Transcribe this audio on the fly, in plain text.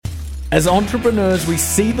As entrepreneurs, we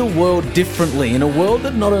see the world differently. In a world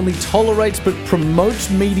that not only tolerates but promotes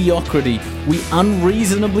mediocrity, we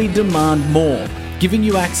unreasonably demand more. Giving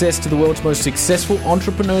you access to the world's most successful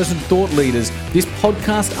entrepreneurs and thought leaders, this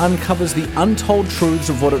podcast uncovers the untold truths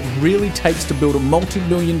of what it really takes to build a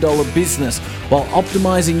multi-million-dollar business while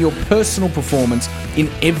optimizing your personal performance in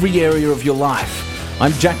every area of your life.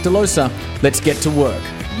 I'm Jack Delosa. Let's get to work.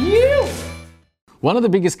 One of the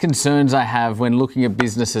biggest concerns I have when looking at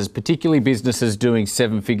businesses, particularly businesses doing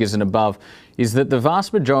seven figures and above, is that the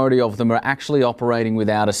vast majority of them are actually operating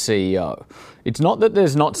without a CEO. It's not that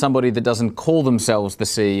there's not somebody that doesn't call themselves the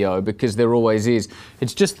CEO, because there always is.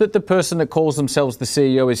 It's just that the person that calls themselves the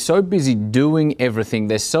CEO is so busy doing everything,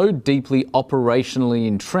 they're so deeply operationally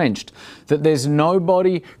entrenched, that there's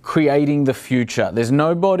nobody creating the future. There's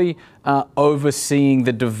nobody overseeing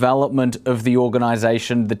the development of the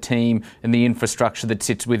organization, the team, and the infrastructure that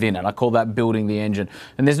sits within it. I call that building the engine.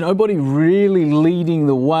 And there's nobody really leading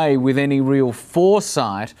the way with any real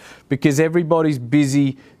foresight, because everybody's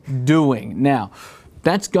busy doing. Now,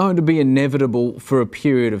 that's going to be inevitable for a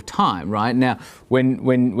period of time, right? Now,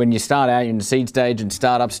 when you start out, you're in the seed stage and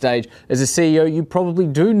startup stage, as a CEO, you probably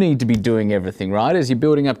do need to be doing everything, right? As you're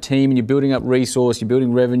building up team and you're building up resource, you're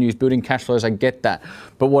building revenues, building cash flows, I get that.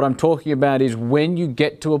 But what I'm talking about is when you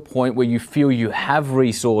get to a point where you feel you have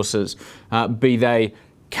resources, be they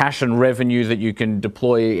cash and revenue that you can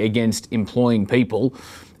deploy against employing people,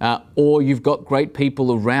 or you've got great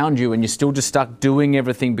people around you and you're still just stuck doing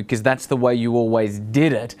everything because that's the way you always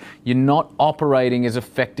did it, you're not operating as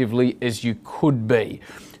effectively as you could be.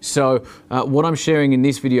 So what I'm sharing in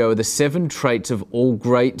this video are the 7 traits of all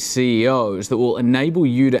great CEOs that will enable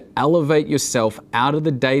you to elevate yourself out of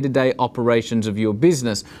the day-to-day operations of your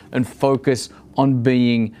business and focus on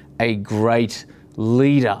being a great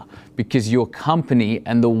leader, because your company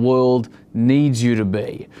and the world needs you to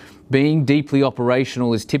be. Being deeply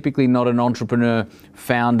operational is typically not an entrepreneur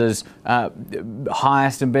founder's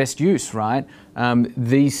highest and best use, right?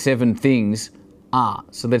 These 7 things are.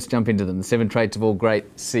 So let's jump into them. The 7 traits of all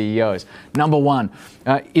great CEOs. Number 1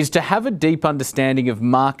 is to have a deep understanding of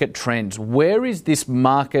market trends. Where is this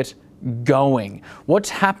market going? What's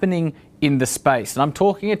happening in the space? And I'm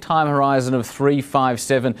talking a time horizon of 3, 5,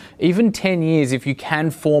 7, even 10 years if you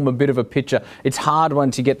can form a bit of a picture. It's hard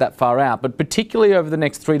once you get that far out, but particularly over the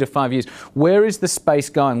next 3 to 5 years, where is the space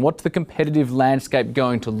going? What's the competitive landscape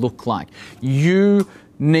going to look like? You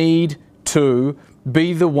need to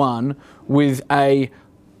be the one with a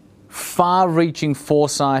far-reaching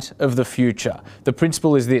foresight of the future. The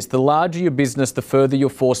principle is this: the larger your business, the further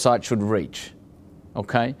your foresight should reach.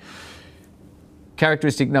 Okay?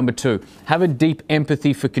 Characteristic number 2, have a deep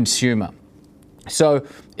empathy for consumer. So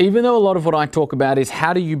even though a lot of what I talk about is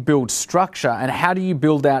how do you build structure and how do you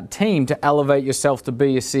build out team to elevate yourself to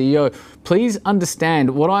be a CEO, please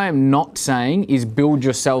understand what I am not saying is build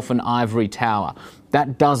yourself an ivory tower.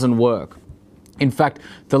 That doesn't work. In fact,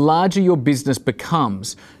 the larger your business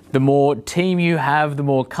becomes, the more team you have, the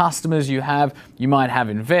more customers you have. You might have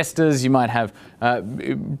investors, you might have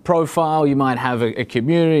profile, you might have a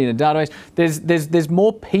community and a database. There's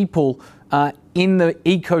more people in the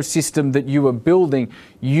ecosystem that you are building.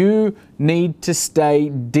 You need to stay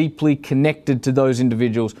deeply connected to those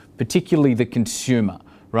individuals, particularly the consumer,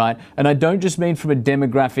 right? And I don't just mean from a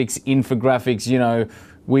demographics, infographics,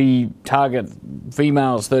 we target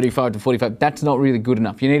females 35 to 45. That's not really good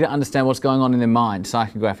enough. You need to understand what's going on in their mind,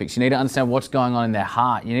 psychographics. You need to understand what's going on in their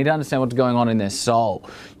heart. You need to understand what's going on in their soul.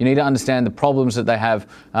 You need to understand the problems that they have,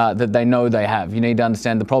 that they know they have. You need to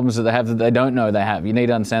understand the problems that they have that they don't know they have. You need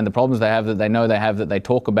to understand the problems they have that they know they have that they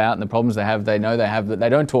talk about, and the problems they have know they have that they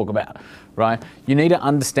don't talk about, right? You need to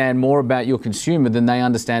understand more about your consumer than they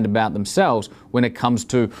understand about themselves when it comes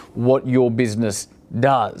to what your business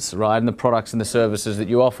does, right? And the products and the services that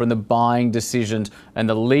you offer and the buying decisions and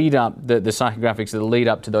the lead up, the psychographics that lead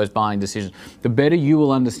up to those buying decisions. The better you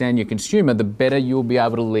will understand your consumer, the better you'll be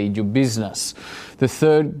able to lead your business. The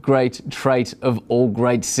 3rd great trait of all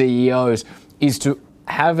great CEOs is to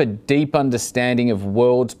have a deep understanding of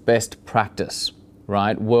world's best practice,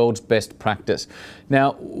 right? World's best practice.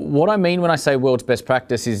 Now, what I mean when I say world's best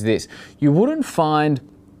practice is this: you wouldn't find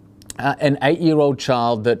an 8-year-old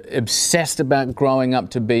child that obsessed about growing up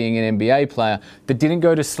to being an NBA player, that didn't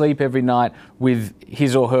go to sleep every night with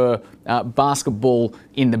his or her basketball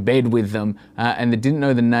in the bed with them, and that didn't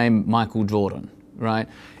know the name Michael Jordan, right?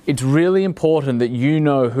 It's really important that you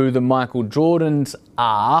know who the Michael Jordans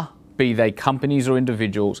are, be they companies or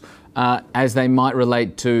individuals, as they might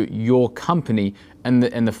relate to your company, and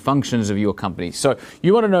the functions of your company. So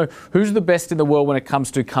you want to know who's the best in the world when it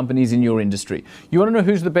comes to companies in your industry. You want to know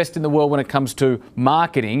who's the best in the world when it comes to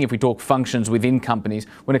marketing, if we talk functions within companies,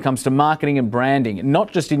 when it comes to marketing and branding,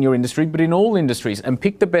 not just in your industry, but in all industries, and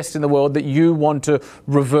pick the best in the world that you want to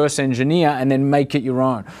reverse engineer and then make it your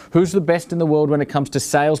own. Who's the best in the world when it comes to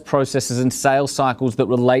sales processes and sales cycles that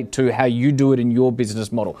relate to how you do it in your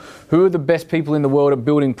business model? Who are the best people in the world at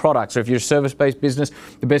building products? Or if you're a service-based business,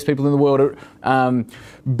 the best people in the world at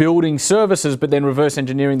building services, but then reverse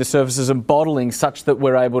engineering the services and bottling such that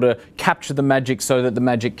we're able to capture the magic so that the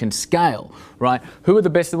magic can scale, right? Who are the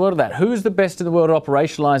best in the world at that? Who's the best in the world at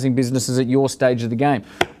operationalizing businesses at your stage of the game?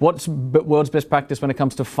 What's world's best practice when it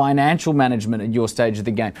comes to financial management at your stage of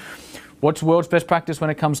the game? What's world's best practice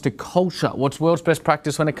when it comes to culture? What's world's best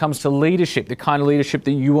practice when it comes to leadership, the kind of leadership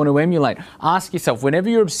that you want to emulate? Ask yourself, whenever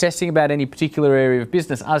you're obsessing about any particular area of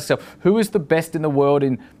business, ask yourself, who is the best in the world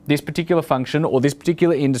in this particular function or this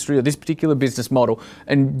particular industry or this particular business model,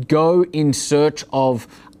 and go in search of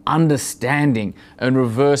understanding and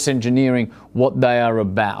reverse engineering what they are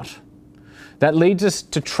about. That leads us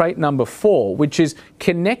to trait number 4, which is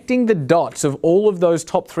connecting the dots of all of those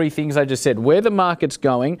top 3 things I just said: where the market's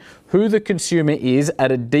going, who the consumer is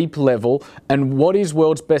at a deep level, and what is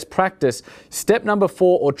world's best practice. Step number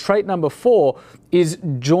 4, or trait number 4, is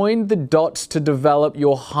join the dots to develop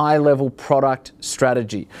your high-level product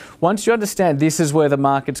strategy. Once you understand this is where the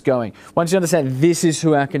market's going, once you understand this is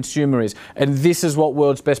who our consumer is, and this is what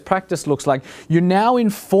world's best practice looks like, you're now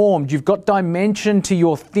informed, you've got dimension to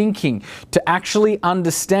your thinking to actually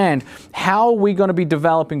understand how are we going to be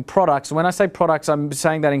developing products. When I say products, I'm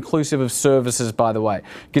saying that inclusive of services, by the way.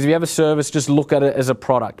 Because if you have a service, just look at it as a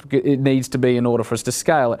product. It needs to be in order for us to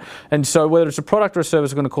scale it. And so whether it's a product or a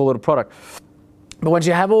service, we're going to call it a product. But once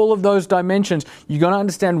you have all of those dimensions, you're going to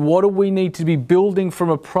understand what do we need to be building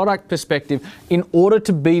from a product perspective in order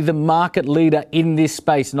to be the market leader in this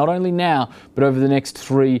space, not only now, but over the next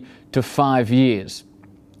 3 to 5 years.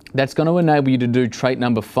 That's going to enable you to do trait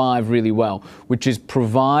number 5 really well, which is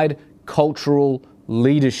provide cultural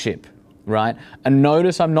leadership, right? And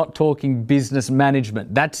notice I'm not talking business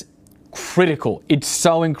management. That's critical. It's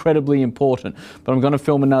so incredibly important. But I'm going to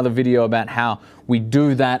film another video about how we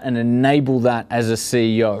do that and enable that as a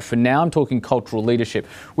CEO. For now, I'm talking cultural leadership,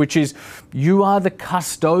 which is you are the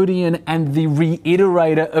custodian and the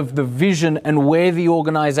reiterator of the vision and where the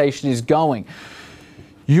organization is going.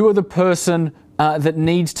 You are the person that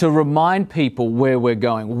needs to remind people where we're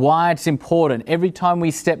going, why it's important. Every time we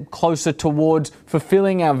step closer towards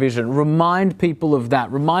fulfilling our vision, remind people of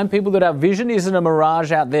that. Remind people that our vision isn't a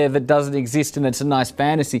mirage out there that doesn't exist and it's a nice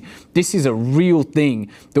fantasy. This is a real thing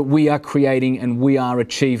that we are creating and we are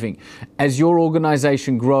achieving. As your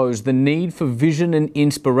organization grows, the need for vision and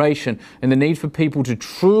inspiration and the need for people to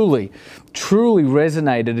truly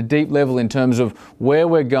resonate at a deep level in terms of where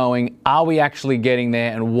we're going, are we actually getting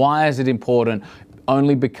there, and why is it important,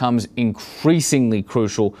 only becomes increasingly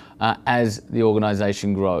crucial as the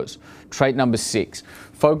organization grows. Trait number 6,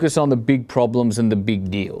 focus on the big problems and the big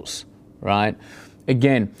deals, right?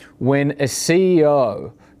 Again, when a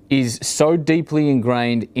CEO is so deeply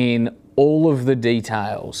ingrained in all of the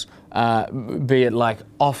details, be it like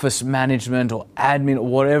office management or admin or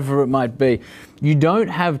whatever it might be, you don't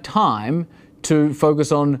have time to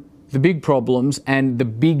focus on the big problems and the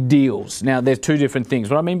big deals. Now, there's 2 different things.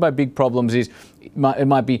 What I mean by big problems is it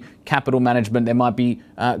might be capital management, there might be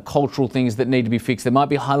cultural things that need to be fixed, there might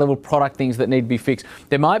be high-level product things that need to be fixed,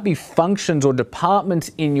 there might be functions or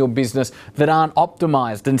departments in your business that aren't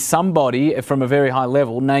optimized, and somebody from a very high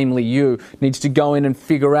level, namely you, needs to go in and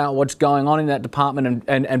figure out what's going on in that department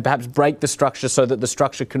and perhaps break the structure so that the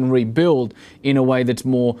structure can rebuild in a way that's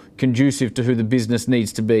more conducive to who the business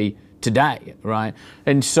needs to be today, right?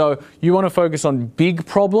 And so you want to focus on big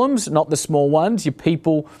problems, not the small ones. Your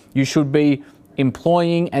people, you should be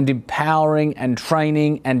employing and empowering and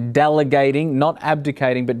training and delegating, not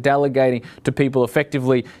abdicating, but delegating to people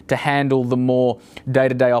effectively to handle the more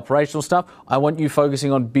day-to-day operational stuff. I want you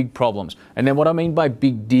focusing on big problems. And then what I mean by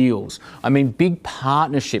big deals, I mean big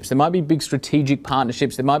partnerships. There might be big strategic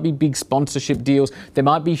partnerships. There might be big sponsorship deals. There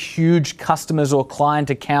might be huge customers or client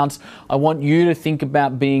accounts. I want you to think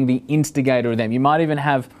about being the instigator of them. You might even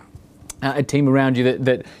have a team around you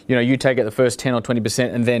that you know, you take it the first 10 or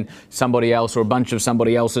 20%, and then somebody else or a bunch of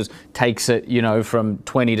somebody else's takes it, you know, from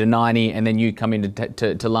 20 to 90, and then you come in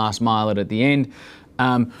to last mile it at the end.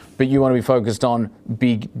 But you want to be focused on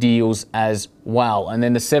big deals as well. And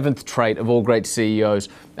then the 7th trait of all great CEOs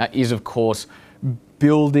is, of course,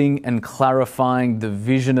 building and clarifying the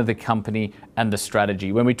vision of the company and the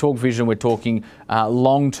strategy. When we talk vision, we're talking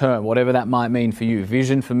long-term, whatever that might mean for you.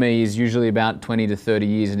 Vision for me is usually about 20 to 30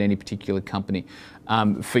 years in any particular company.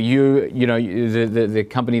 For you, the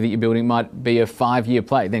company that you're building might be a 5-year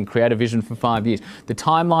play, then create a vision for 5 years. The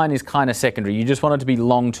timeline is kind of secondary. You just want it to be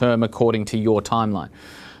long-term according to your timeline.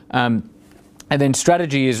 And then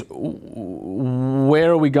strategy is where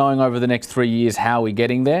are we going over the next 3 years? How are we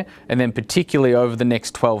getting there? And then particularly over the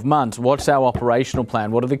next 12 months, what's our operational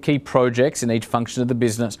plan? What are the key projects in each function of the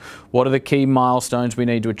business? What are the key milestones we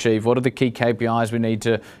need to achieve? What are the key KPIs we need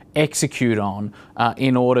to execute on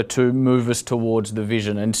in order to move us towards the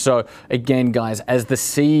vision? And so again, guys, as the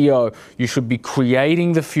CEO, you should be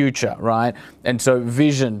creating the future, right? And so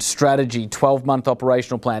vision, strategy, 12-month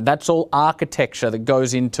operational plan, that's all architecture that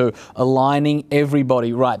goes into aligning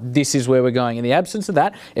everybody, right? This is where we're going. In the absence of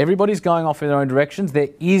that, everybody's going off in their own directions. There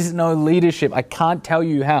is no leadership. I can't tell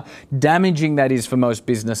you how damaging that is for most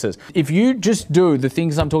businesses. If you just do the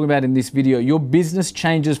things I'm talking about in this video, your business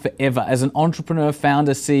changes forever. As an entrepreneur,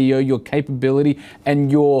 founder, CEO, your capability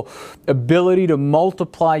and your ability to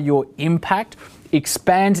multiply your impact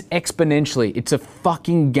expands exponentially. It's a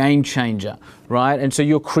fucking game changer, right? And so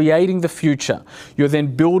you're creating the future. You're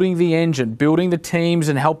then building the engine, building the teams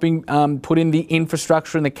and helping put in the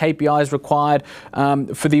infrastructure and the KPIs required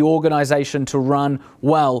for the organization to run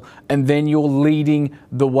well. And then you're leading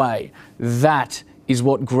the way. That is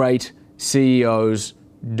what great CEOs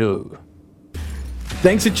do.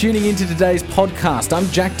 Thanks for tuning into today's podcast. I'm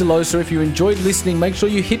Jack Delosa. If you enjoyed listening, make sure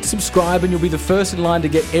you hit subscribe and you'll be the first in line to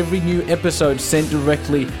get every new episode sent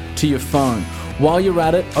directly to your phone. While you're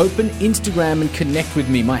at it, open Instagram and connect with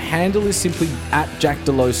me. My handle is simply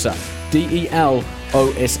 @JackDelosa,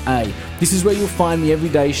 DELOSA. This is where you'll find me every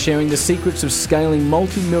day sharing the secrets of scaling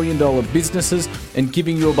multi-million-dollar businesses and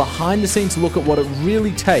giving you a behind-the-scenes look at what it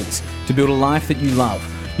really takes to build a life that you love.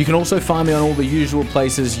 You can also find me on all the usual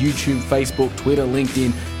places: YouTube, Facebook, Twitter,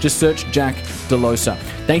 LinkedIn. Just search Jack Delosa.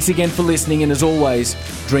 Thanks again for listening, and as always,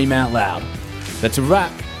 dream out loud. That's a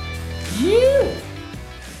wrap.